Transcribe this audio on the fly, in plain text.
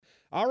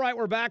All right,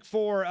 we're back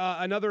for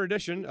another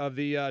edition of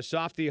the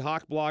Softy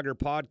Hawk Blogger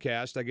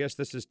podcast. I guess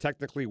this is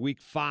technically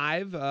week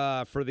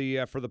 5 for the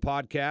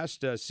podcast.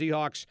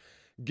 Seahawks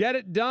get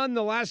it done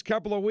the last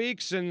couple of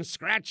weeks and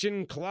scratch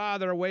and claw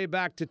their way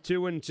back to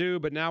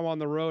 2-2, but now on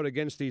the road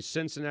against the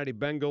Cincinnati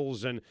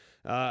Bengals. And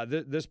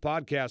this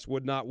podcast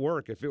would not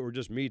work if it were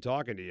just me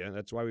talking to you.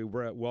 That's why we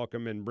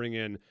welcome and bring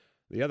in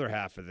the other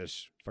half of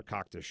this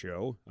Fakakta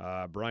show,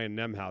 Brian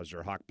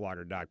Nemhauser,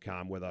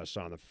 hawkblogger.com, with us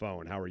on the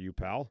phone. How are you,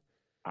 pal?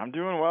 I'm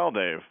doing well,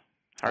 Dave.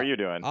 How are you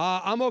doing?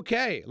 I'm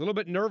okay. A little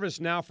bit nervous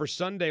now for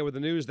Sunday with the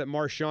news that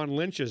Marshawn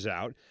Lynch is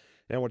out,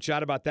 and we'll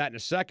chat about that in a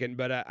second.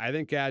 But I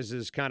think as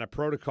is kind of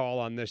protocol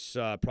on this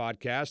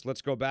podcast,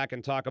 let's go back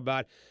and talk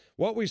about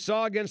what we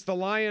saw against the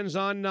Lions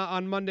on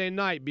Monday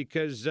night,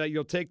 because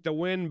you'll take the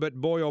win, but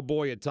boy, oh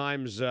boy, at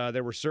times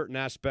there were certain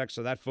aspects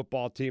of that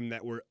football team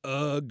that were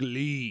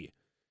ugly.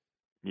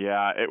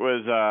 Yeah, it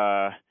was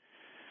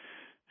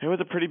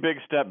a pretty big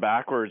step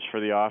backwards for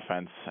the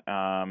offense.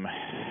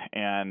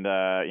 You and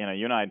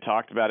I had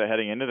talked about it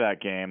heading into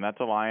that game. That's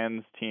a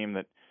Lions team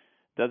that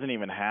doesn't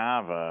even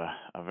have a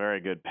very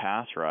good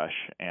pass rush,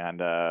 and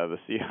the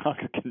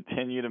Seahawks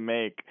continue to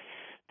make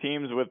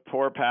teams with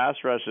poor pass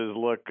rushes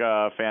look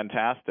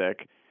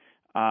fantastic.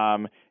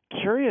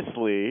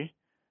 Curiously,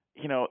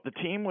 the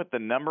team with the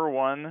number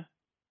 1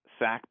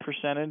 sack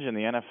percentage in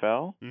the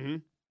NFL,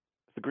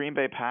 the Green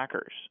Bay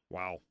Packers.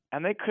 Wow.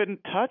 And they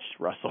couldn't touch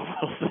Russell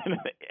Wilson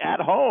at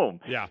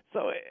home. Yeah.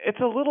 So it's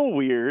a little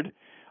weird,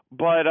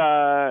 but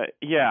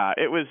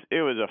it was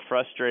a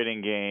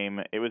frustrating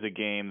game. It was a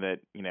game that,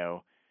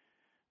 the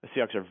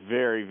Seahawks are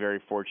very,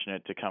 very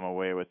fortunate to come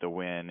away with the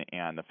win,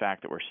 and the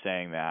fact that we're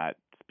saying that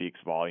speaks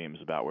volumes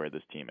about where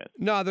this team is.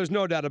 No, there's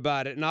no doubt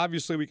about it. And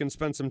obviously we can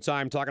spend some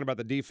time talking about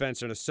the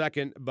defense in a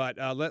second, but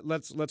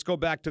let's go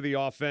back to the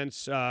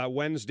offense.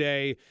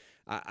 Wednesday,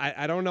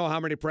 I don't know how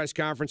many press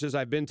conferences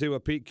I've been to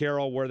of Pete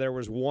Carroll where there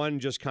was one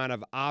just kind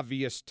of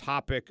obvious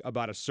topic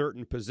about a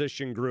certain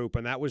position group,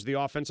 and that was the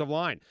offensive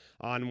line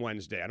on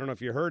Wednesday. I don't know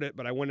if you heard it,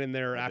 but I went in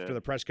there after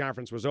the press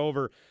conference was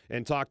over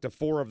and talked to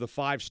 4 of the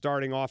 5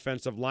 starting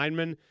offensive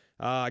linemen.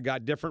 I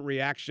got different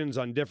reactions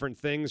on different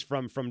things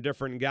from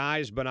different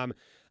guys, but I'm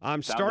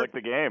Sounds like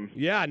the game.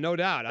 Yeah, no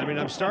doubt. I mean,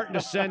 I'm starting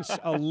to sense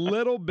a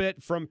little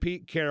bit from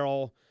Pete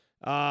Carroll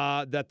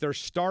that they're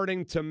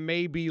starting to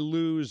maybe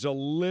lose a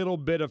little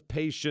bit of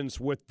patience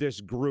with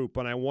this group,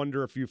 and I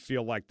wonder if you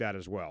feel like that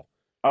as well.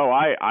 Oh,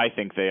 I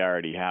think they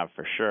already have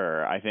for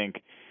sure. I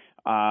think,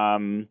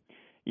 they're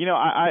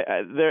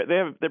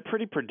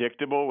pretty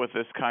predictable with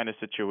this kind of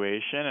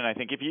situation, and I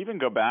think if you even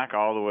go back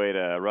all the way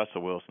to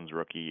Russell Wilson's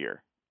rookie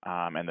year,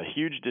 and the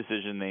huge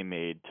decision they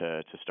made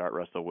to start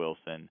Russell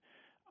Wilson,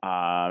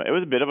 it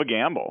was a bit of a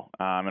gamble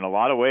in a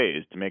lot of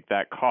ways to make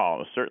that call. It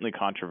was certainly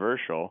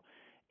controversial.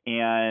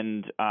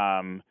 And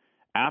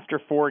after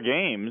 4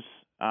 games,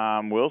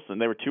 Wilson,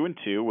 they were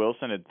 2-2.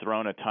 Wilson had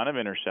thrown a ton of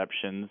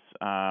interceptions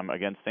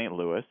against St.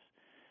 Louis.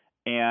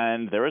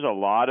 And there was a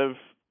lot of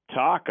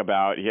talk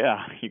about, you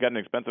got an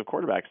expensive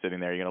quarterback sitting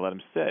there. You're going to let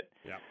him sit.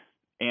 Yeah.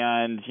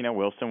 And,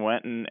 Wilson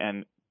went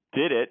and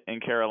did it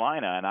in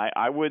Carolina. And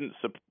I wouldn't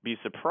be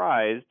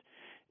surprised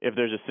if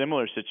there's a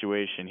similar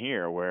situation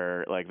here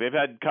where, like, they've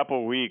had a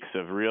couple weeks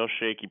of real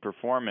shaky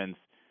performance.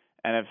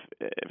 And if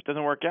it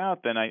doesn't work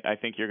out, then I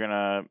think you're going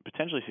to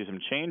potentially see some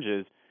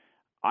changes.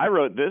 I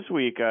wrote this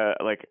week,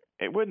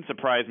 it wouldn't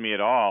surprise me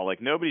at all.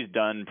 Like, nobody's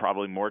done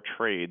probably more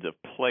trades of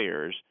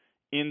players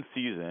in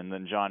season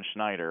than John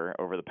Schneider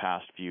over the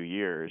past few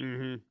years.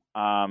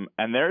 Mm-hmm.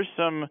 And there's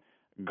some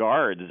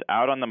guards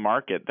out on the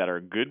market that are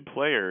good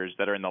players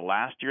that are in the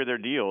last year of their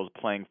deals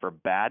playing for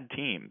bad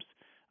teams.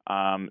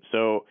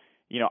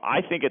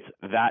 I think it's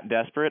that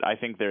desperate. I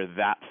think they're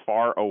that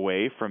far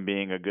away from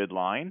being a good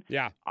line.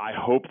 Yeah. I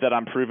hope that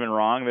I'm proven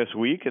wrong this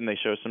week and they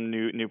show some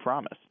new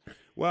promise.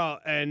 Well,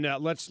 and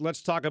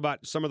let's talk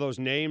about some of those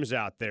names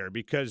out there,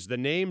 because the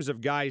names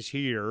of guys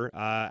here,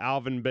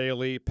 Alvin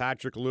Bailey,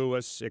 Patrick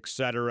Lewis,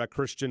 etc.,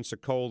 Christian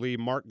Sokoli,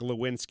 Mark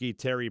Glowinski,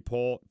 Terry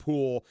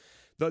Poole,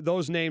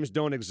 those names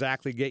don't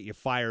exactly get you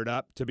fired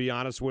up, to be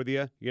honest with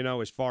you,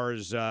 as far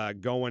as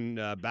going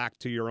back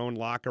to your own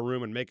locker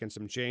room and making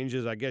some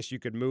changes. I guess you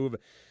could move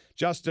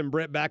Justin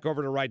Britt back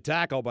over to right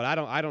tackle, but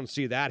I don't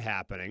see that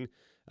happening.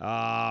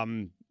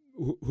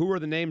 Who are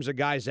the names of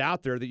guys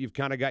out there that you've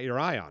kind of got your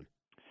eye on?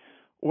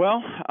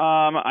 Well,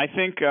 I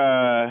think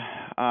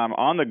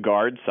on the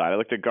guard side, I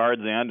looked at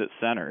guards and at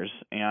centers.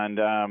 And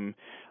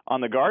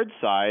on the guard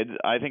side,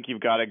 I think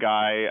you've got a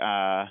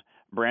guy,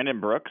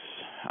 Brandon Brooks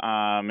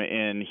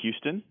in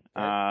Houston,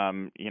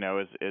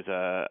 is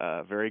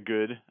a very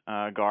good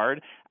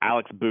guard.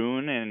 Alex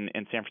Boone in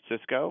San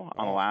Francisco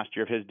on the last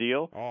year of his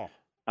deal. Oh.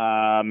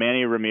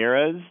 Manny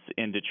Ramirez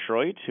in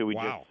Detroit, who we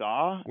just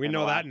saw. We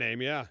know that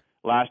name, yeah.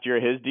 Last year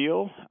of his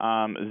deal.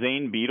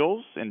 Zane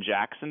Beadles in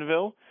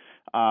Jacksonville.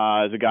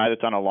 Is a guy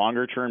that's on a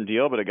longer-term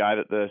deal, but a guy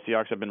that the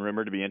Seahawks have been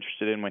rumored to be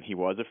interested in when he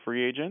was a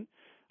free agent.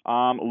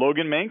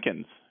 Logan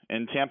Mankins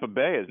in Tampa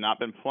Bay has not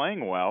been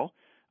playing well,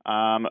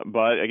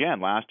 but again,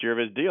 last year of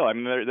his deal. I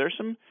mean, there's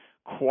some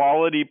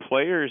quality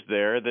players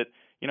there that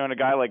and a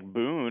guy like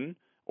Boone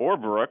or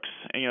Brooks,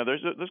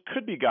 there's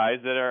could be guys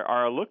that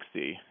are a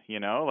look-see,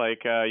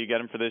 like you get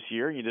them for this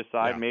year and you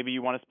decide maybe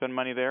you want to spend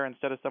money there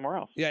instead of somewhere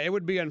else. Yeah, it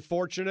would be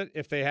unfortunate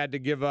if they had to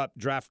give up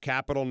draft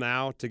capital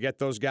now to get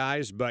those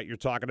guys, but you're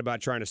talking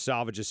about trying to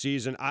salvage a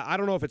season. I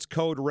don't know if it's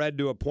code red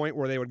to a point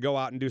where they would go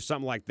out and do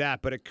something like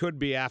that, but it could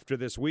be after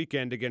this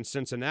weekend against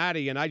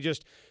Cincinnati. And I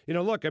just,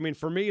 look, I mean,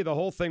 for me, the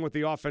whole thing with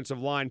the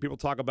offensive line, people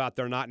talk about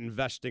they're not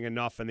investing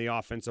enough in the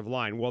offensive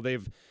line. Well,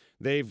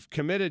 They've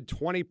committed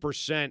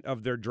 20%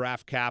 of their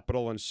draft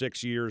capital in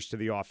 6 years to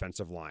the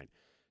offensive line.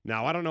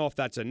 Now, I don't know if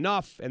that's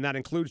enough, and that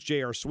includes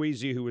J.R.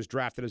 Sweezy, who was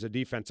drafted as a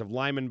defensive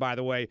lineman, by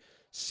the way.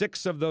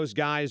 6 of those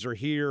guys are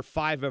here.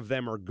 5 of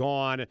them are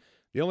gone.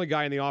 The only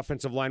guy in the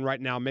offensive line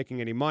right now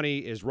making any money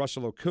is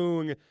Russell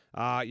Okung.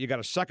 You got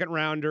a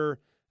second-rounder.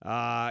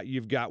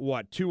 You've got,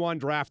 2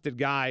 undrafted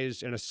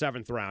guys and a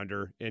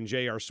 7th-rounder in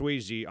J.R.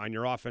 Sweezy on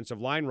your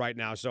offensive line right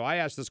now. So I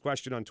asked this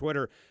question on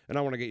Twitter, and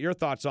I want to get your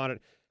thoughts on it.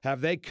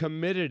 Have they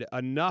committed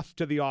enough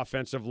to the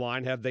offensive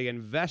line? Have they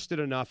invested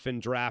enough in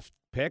draft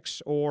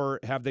picks, or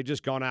have they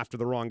just gone after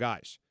the wrong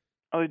guys?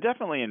 Oh, they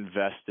definitely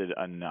invested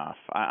enough.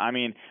 I'm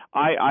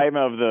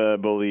of the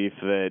belief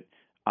that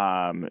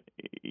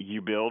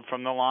you build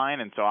from the line,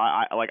 and so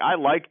I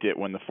liked it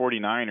when the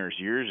 49ers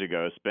years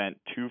ago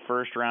spent 2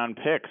 first-round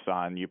picks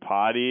on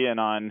Upati and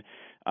on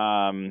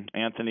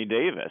Anthony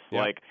Davis. Yep.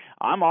 Like,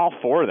 I'm all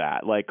for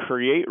that. Like,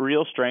 create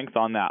real strength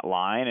on that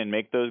line and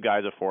make those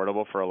guys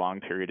affordable for a long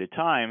period of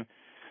time.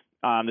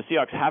 The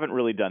Seahawks haven't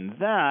really done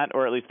that,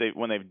 or at least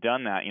when they've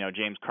done that,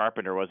 James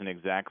Carpenter wasn't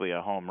exactly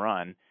a home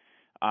run.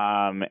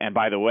 And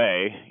by the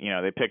way,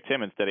 they picked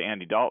him instead of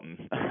Andy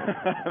Dalton.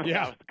 That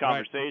was the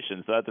conversation,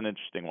 right. So that's an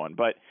interesting one.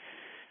 But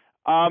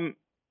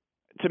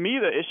to me,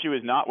 the issue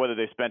is not whether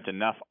they spent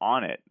enough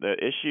on it. The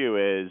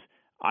issue is,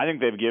 I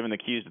think they've given the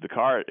keys to the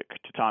car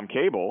to Tom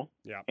Cable,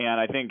 and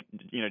I think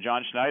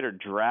John Schneider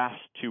drafts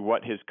to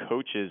what his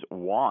coaches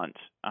want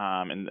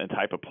and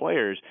type of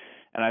players,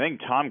 and I think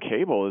Tom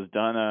Cable has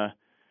done a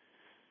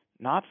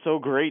not so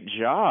great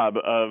job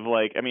of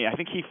I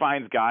think he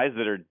finds guys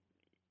they're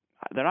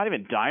not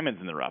even diamonds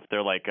in the rough.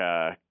 They're like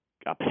a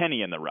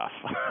penny in the rough.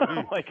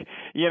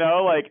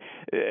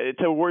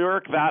 To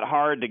work that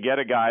hard to get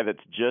a guy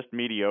that's just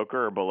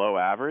mediocre or below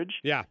average.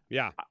 Yeah.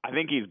 I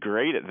think he's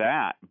great at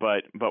that,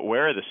 but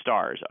where are the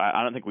stars?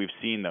 I don't think we've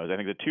seen those. I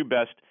think the 2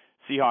 best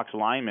Seahawks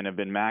linemen have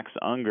been Max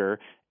Unger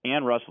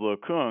and Russell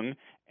Okung,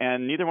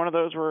 and neither one of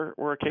those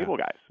were Cable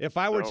guys. If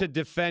I were to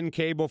defend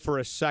Cable for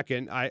a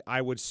second,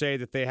 I would say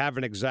that they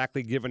haven't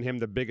exactly given him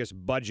the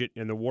biggest budget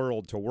in the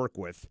world to work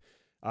with.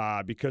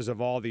 Because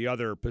of all the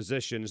other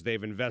positions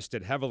they've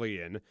invested heavily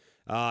in.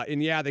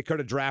 They could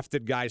have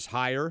drafted guys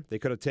higher. They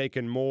could have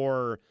taken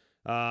more,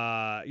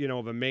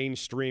 of a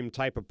mainstream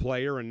type of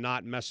player and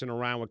not messing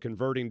around with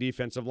converting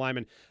defensive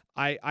linemen.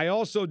 I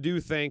also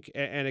do think,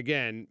 and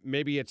again,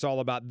 maybe it's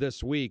all about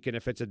this week, and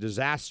if it's a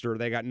disaster,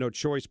 they got no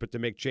choice but to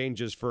make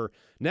changes for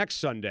next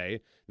Sunday,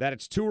 that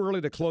it's too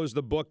early to close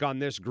the book on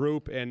this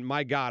group. And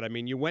my God, I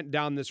mean, you went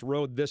down this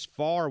road this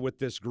far with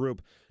this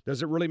group.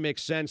 Does it really make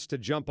sense to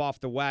jump off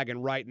the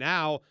wagon right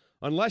now,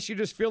 unless you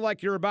just feel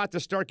like you're about to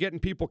start getting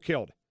people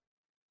killed?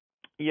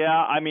 Yeah,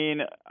 I mean,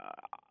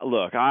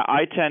 look,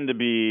 I tend to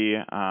be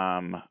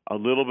a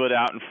little bit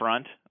out in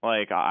front.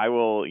 Like, I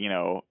will,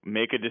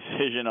 make a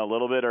decision a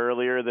little bit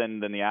earlier than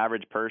the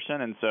average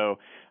person. And so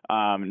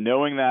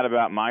knowing that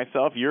about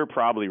myself, you're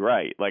probably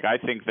right. Like, I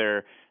think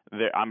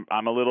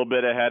I'm a little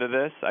bit ahead of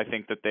this. I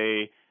think that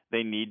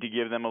they need to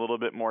give them a little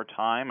bit more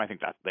time. I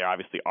think that they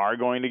obviously are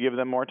going to give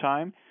them more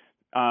time.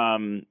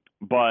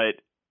 But,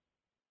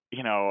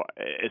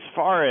 as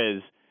far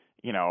as,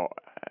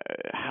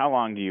 how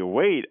long do you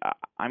wait?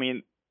 I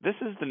mean, this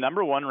is the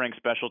number 1 ranked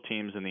special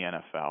teams in the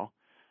NFL.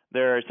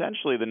 They're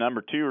essentially the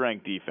number 2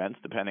 ranked defense,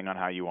 depending on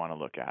how you want to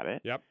look at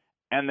it. Yep.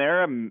 And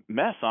they're a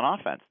mess on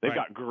offense. They've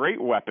got great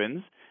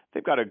weapons.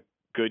 They've got a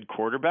good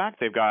quarterback.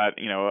 They've got,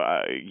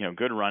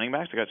 good running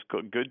backs. They've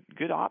got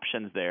good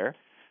options there.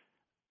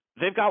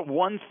 They've got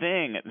one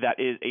thing that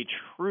is a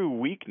true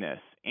weakness.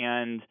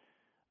 And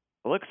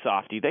look,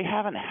 Softy, they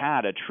haven't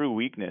had a true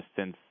weakness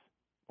since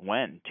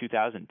when?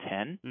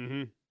 2010?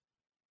 Mm-hmm.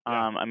 Yeah.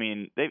 I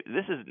mean,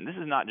 this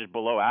is not just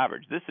below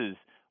average. This is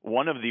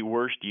one of the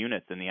worst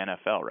units in the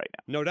NFL right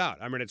now. No doubt.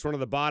 I mean, it's one of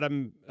the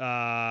bottom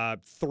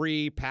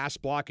 3 pass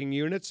blocking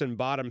units and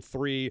bottom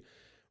 3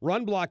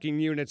 run blocking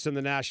units in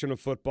the National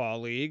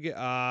Football League.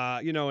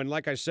 And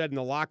like I said in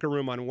the locker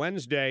room on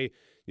Wednesday,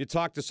 you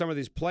talk to some of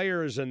these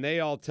players and they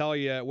all tell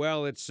you,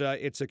 well, it's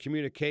a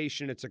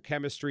communication, it's a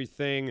chemistry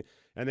thing.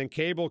 And then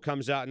Cable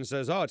comes out and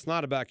says, oh, it's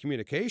not about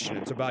communication.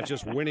 It's about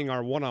just winning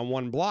our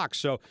one-on-one blocks.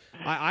 So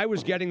I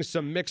was getting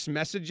some mixed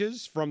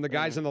messages from the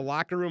guys in the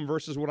locker room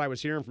versus what I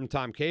was hearing from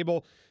Tom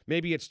Cable.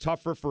 Maybe it's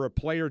tougher for a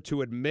player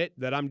to admit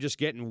that I'm just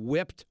getting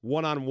whipped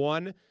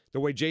one-on-one the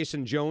way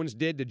Jason Jones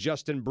did to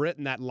Justin Britt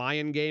in that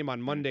Lion game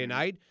on Monday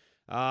night.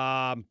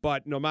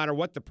 But no matter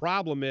what the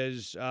problem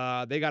is,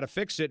 they got to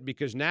fix it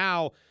because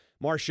now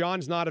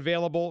Marshawn's not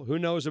available. Who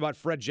knows about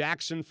Fred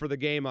Jackson for the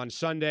game on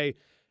Sunday?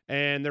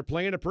 and they're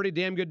playing a pretty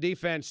damn good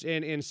defense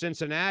in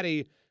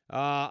Cincinnati.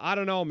 I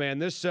don't know, man.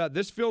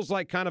 This feels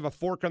like kind of a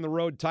fork on the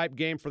road type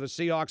game for the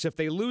Seahawks. If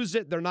they lose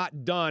it, they're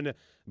not done,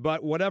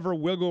 but whatever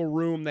wiggle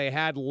room they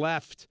had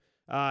left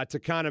to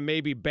kind of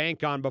maybe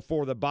bank on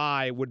before the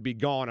bye would be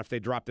gone if they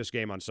drop this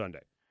game on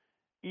Sunday.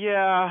 Yeah,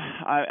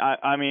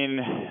 I mean,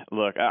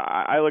 look,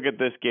 I look at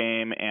this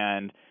game,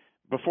 and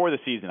before the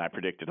season, I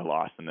predicted a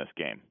loss in this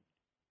game.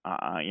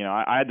 I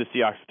had the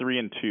Seahawks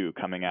 3-2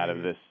 coming out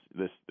of this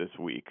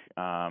week.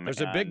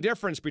 There's a big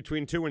difference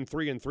between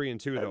 2-3 and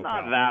 3-2, though.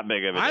 Not that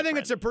big of a difference. I think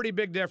it's a pretty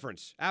big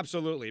difference,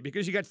 absolutely,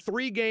 because you got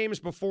 3 games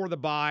before the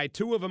bye,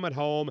 2 of them at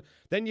home.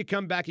 Then you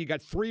come back, you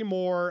got 3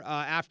 more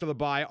after the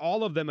bye,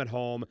 all of them at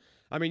home.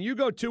 I mean, you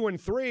go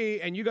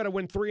 2-3, and you got to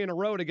win 3 in a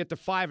row to get to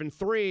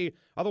 5-3.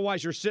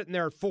 Otherwise, you're sitting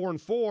there at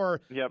 4-4,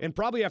 and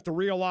probably have to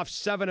reel off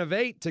 7 of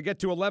 8 to get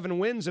to 11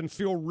 wins and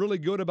feel really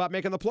good about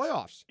making the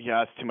playoffs.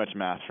 Yeah, that's too much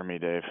math for me,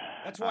 Dave.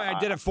 That's why I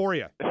did it for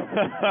you.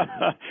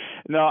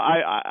 No,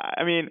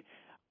 I mean,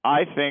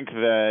 I think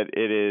that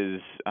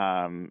it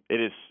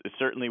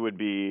certainly would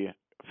be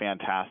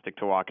fantastic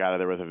to walk out of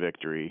there with a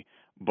victory,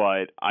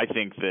 but I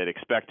think that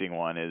expecting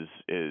one is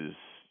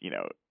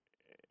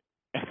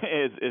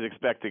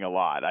expecting a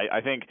lot.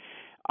 I think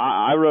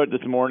I wrote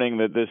this morning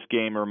that this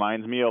game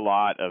reminds me a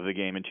lot of the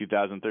game in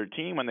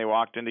 2013 when they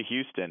walked into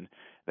Houston.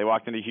 They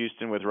walked into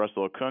Houston with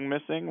Russell Okung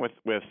missing, with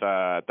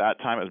at that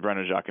time it was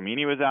Brendan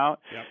Giacomini was out,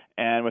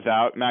 and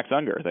without Max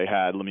Unger. They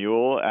had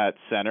Lemuel at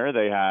center,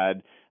 they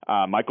had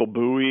Michael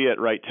Bowie at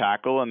right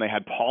tackle, and they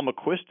had Paul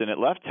McQuiston at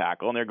left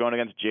tackle, and they're going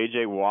against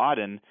J.J. Watt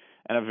and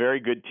a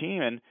very good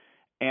team,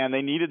 and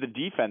they needed the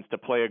defense to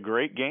play a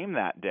great game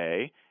that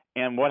day.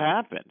 And what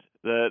happened?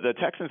 The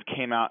Texans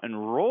came out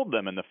and rolled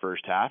them in the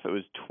first half. It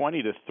was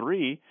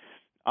 20-3.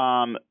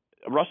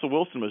 Russell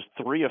Wilson was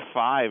 3 of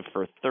 5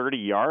 for 30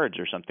 yards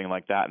or something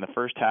like that in the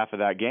first half of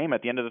that game.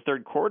 At the end of the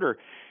third quarter,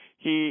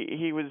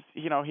 he was,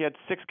 he had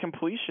 6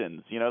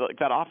 completions.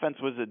 That offense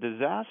was a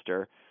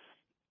disaster,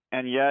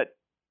 and yet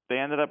they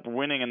ended up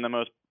winning in the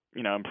most,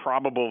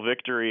 improbable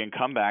victory and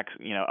comeback,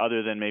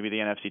 other than maybe the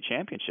NFC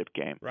Championship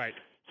game. Right.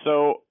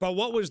 So, but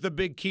what was the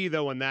big key,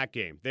 though, in that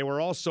game? They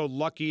were also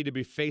lucky to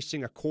be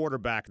facing a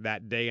quarterback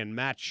that day in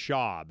Matt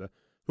Schaub,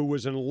 who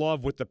was in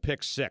love with the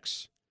pick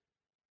 6.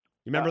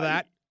 You remember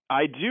that?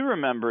 I do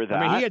remember that.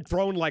 I mean, he had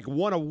thrown like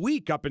one a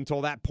week up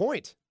until that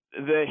point.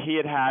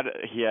 He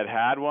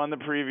had one the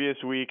previous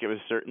week. It was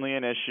certainly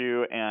an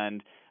issue,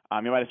 and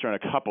he might have thrown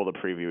a couple the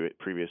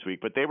previous week.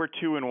 But they were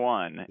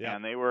 2-1,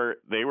 and they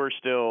were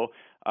still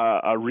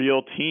a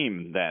real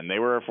team then. They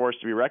were a force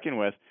to be reckoned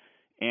with.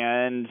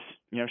 And,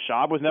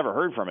 Schaub was never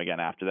heard from again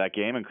after that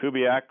game, and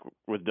Kubiak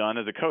was done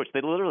as a coach.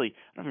 They literally,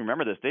 I don't know if you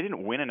remember this, they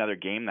didn't win another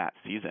game that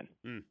season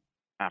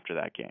after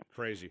that game.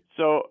 Crazy.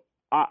 So,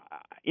 I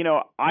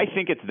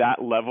think it's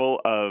that level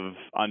of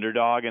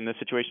underdog in this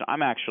situation.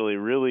 I'm actually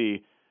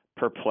really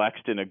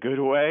perplexed in a good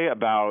way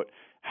about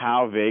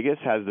how Vegas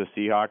has the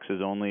Seahawks as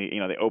only,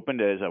 they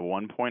opened as a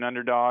 1-point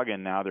underdog,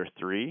 and now they're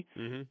 3.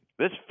 Mm-hmm.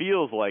 This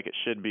feels like it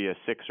should be a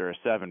 6 or a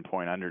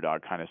 7-point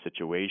underdog kind of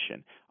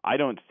situation. I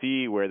don't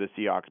see where the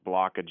Seahawks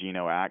block a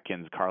Geno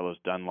Atkins, Carlos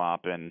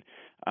Dunlap, and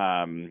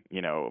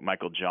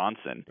Michael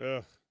Johnson.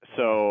 Ugh.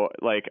 So,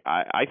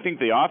 I think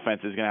the offense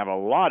is going to have a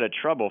lot of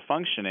trouble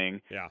functioning.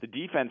 Yeah. The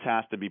defense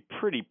has to be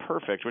pretty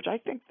perfect, which I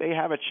think they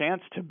have a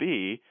chance to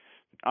be.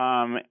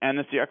 And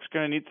the Seahawks are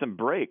going to need some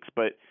breaks.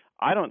 But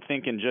I don't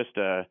think in just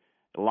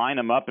line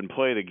them up and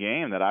play the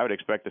game that I would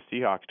expect the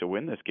Seahawks to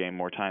win this game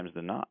more times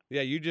than not.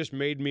 Yeah, you just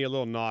made me a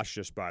little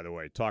nauseous, by the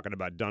way, talking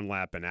about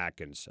Dunlap and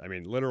Atkins. I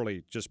mean,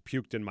 literally just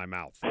puked in my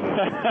mouth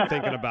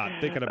thinking about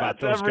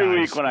That's those every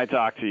guys. Week when I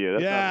talk to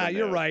you. That's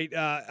you're right.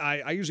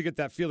 I usually get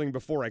that feeling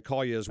before I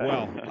call you as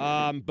well.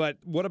 But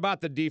what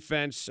about the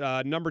defense?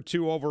 Number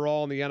 2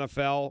 overall in the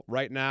NFL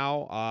right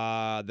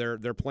now.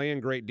 They're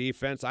playing great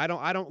defense. I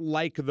don't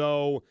like,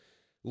 though,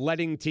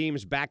 letting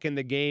teams back in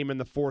the game in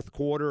the fourth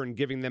quarter and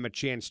giving them a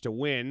chance to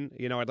win.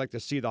 I'd like to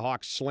see the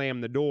Hawks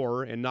slam the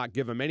door and not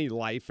give them any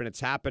life, and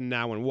it's happened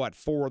now in,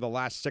 4 of the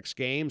last 6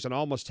 games, and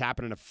almost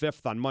happened in a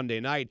 5th on Monday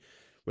night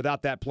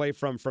without that play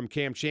from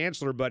Cam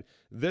Chancellor. But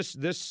this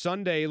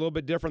Sunday, a little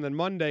bit different than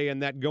Monday, in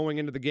that going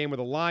into the game with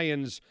the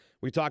Lions,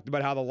 we talked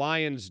about how the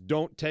Lions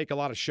don't take a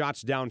lot of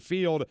shots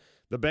downfield.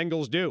 The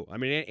Bengals do. I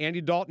mean,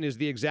 Andy Dalton is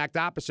the exact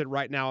opposite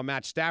right now of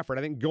Matt Stafford.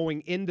 I think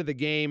going into the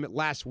game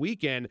last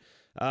weekend,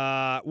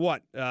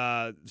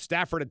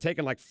 Stafford had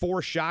taken like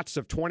 4 shots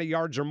of 20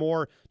 yards or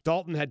more.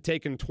 Dalton had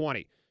taken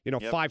 20,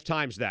 5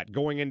 times that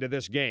going into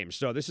this game.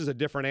 So this is a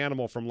different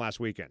animal from last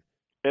weekend.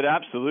 It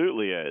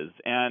absolutely is.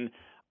 And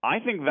I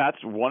think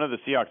that's one of the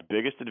Seahawks'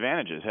 biggest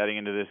advantages heading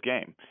into this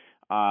game.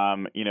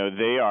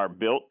 They are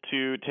built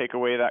to take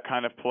away that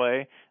kind of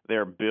play.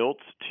 They're built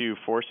to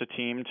force a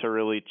team to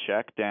really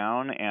check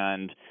down.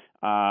 And,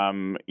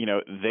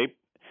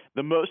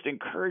 the most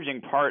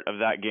encouraging part of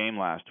that game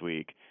last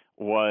week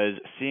was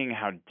seeing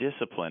how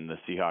disciplined the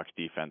Seahawks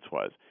defense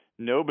was.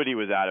 Nobody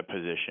was out of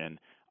position.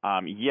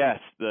 Yes,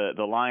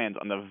 the Lions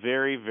on the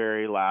very,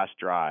 very last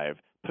drive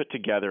put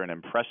together an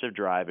impressive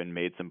drive and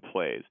made some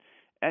plays.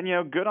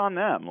 And good on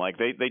them. Like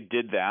they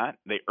did that.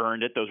 They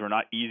earned it. Those were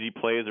not easy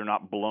plays. They're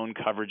not blown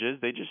coverages.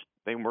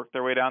 They worked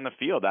their way down the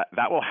field.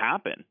 That will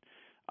happen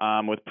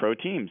with pro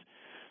teams.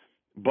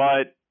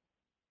 But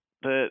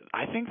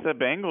I think the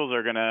Bengals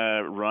are going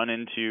to run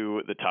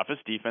into the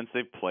toughest defense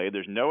they've played.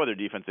 There's no other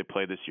defense they've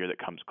played this year that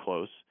comes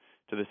close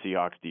to the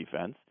Seahawks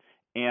defense.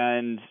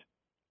 And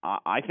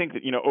I think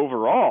that,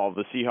 overall,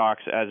 the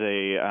Seahawks as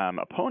a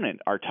opponent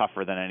are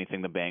tougher than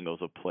anything the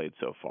Bengals have played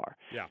so far.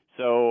 Yeah.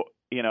 So,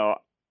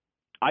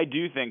 I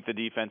do think the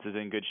defense is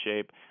in good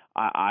shape.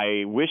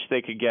 I wish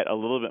they could get a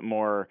little bit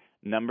more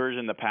numbers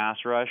in the pass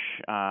rush.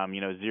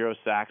 0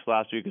 sacks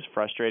last week is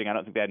frustrating. I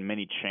don't think they had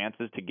many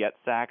chances to get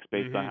sacks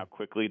based on how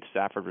quickly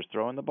Stafford was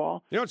throwing the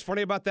ball. You know what's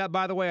funny about that,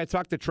 by the way? I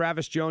talked to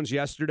Travis Jones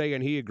yesterday,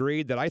 and he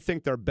agreed that I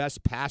think their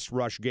best pass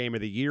rush game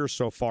of the year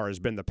so far has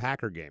been the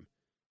Packer game.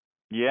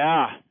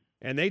 Yeah.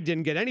 And they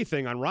didn't get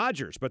anything on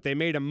Rodgers, but they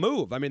made a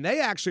move. I mean, they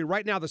actually,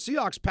 right now, the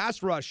Seahawks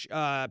pass rush,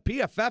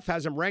 PFF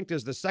has them ranked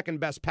as the second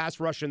best pass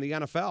rush in the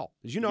NFL.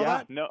 Did you know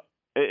that?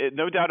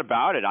 No doubt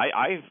about it.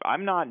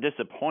 I'm not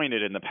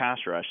disappointed in the pass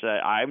rush.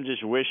 I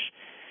wish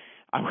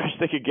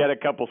they could get a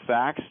couple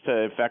sacks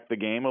to affect the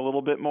game a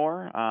little bit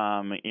more.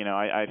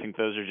 I think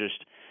those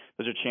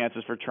are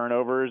chances for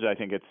turnovers. I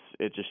think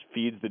it just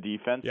feeds the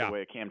defense the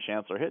way a Cam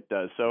Chancellor hit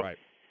does. So. Right.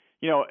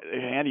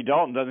 Andy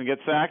Dalton doesn't get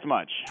sacked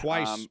much.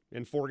 Twice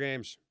in 4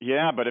 games.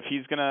 Yeah, but if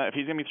he's gonna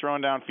be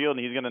throwing downfield and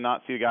he's gonna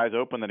not see the guys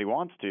open that he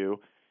wants to,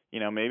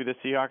 maybe the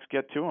Seahawks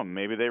get to him.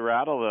 Maybe they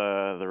rattle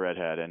the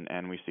redhead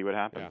and we see what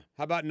happens. Yeah.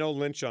 How about no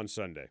Lynch on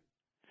Sunday?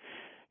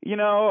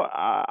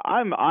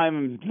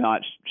 I'm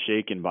not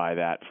shaken by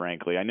that,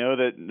 frankly. I know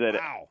that.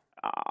 Wow.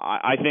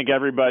 I think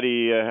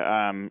everybody,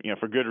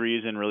 for good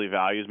reason, really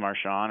values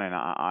Marshawn, and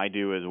I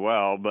do as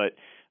well. But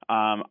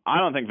I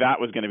don't think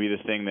that was going to be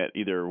the thing that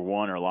either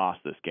won or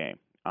lost this game.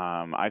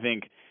 I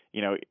think,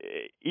 either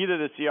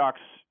the Seahawks.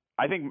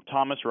 I think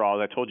Thomas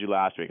Rawls. I told you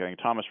last week. I think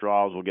Thomas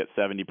Rawls will get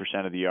 70%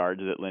 of the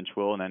yards that Lynch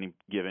will in any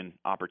given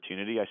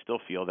opportunity. I still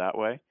feel that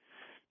way,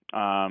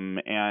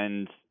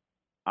 and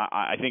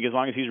I think as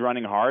long as he's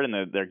running hard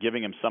and they're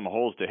giving him some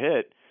holes to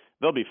hit,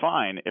 they'll be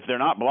fine. If they're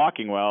not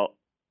blocking well.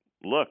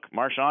 Look,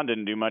 Marshawn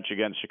didn't do much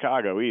against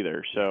Chicago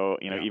either, so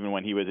even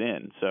when he was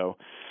in. So,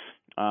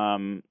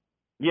 I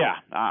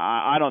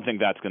don't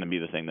think that's going to be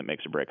the thing that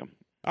makes or break him.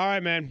 All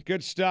right, man,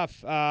 good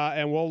stuff.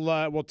 And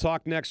we'll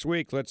talk next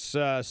week. Let's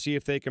see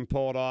if they can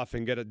pull it off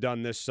and get it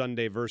done this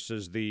Sunday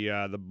versus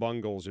the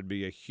Bungles. It'd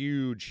be a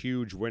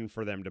huge win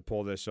for them to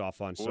pull this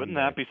off on Sunday. Wouldn't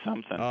that be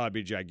something? Oh, it'd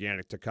be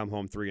gigantic to come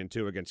home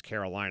 3-2 against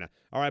Carolina.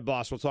 All right,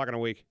 boss. We'll talk in a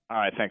week. All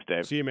right, thanks,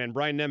 Dave. See you, man.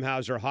 Brian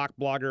Nemhauser,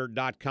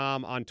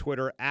 hawkblogger.com, on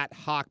Twitter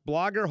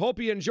 @hawkblogger. Hope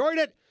you enjoyed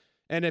it.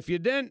 And if you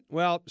didn't,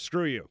 well,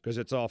 screw you, because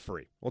it's all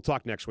free. We'll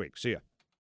talk next week. See ya.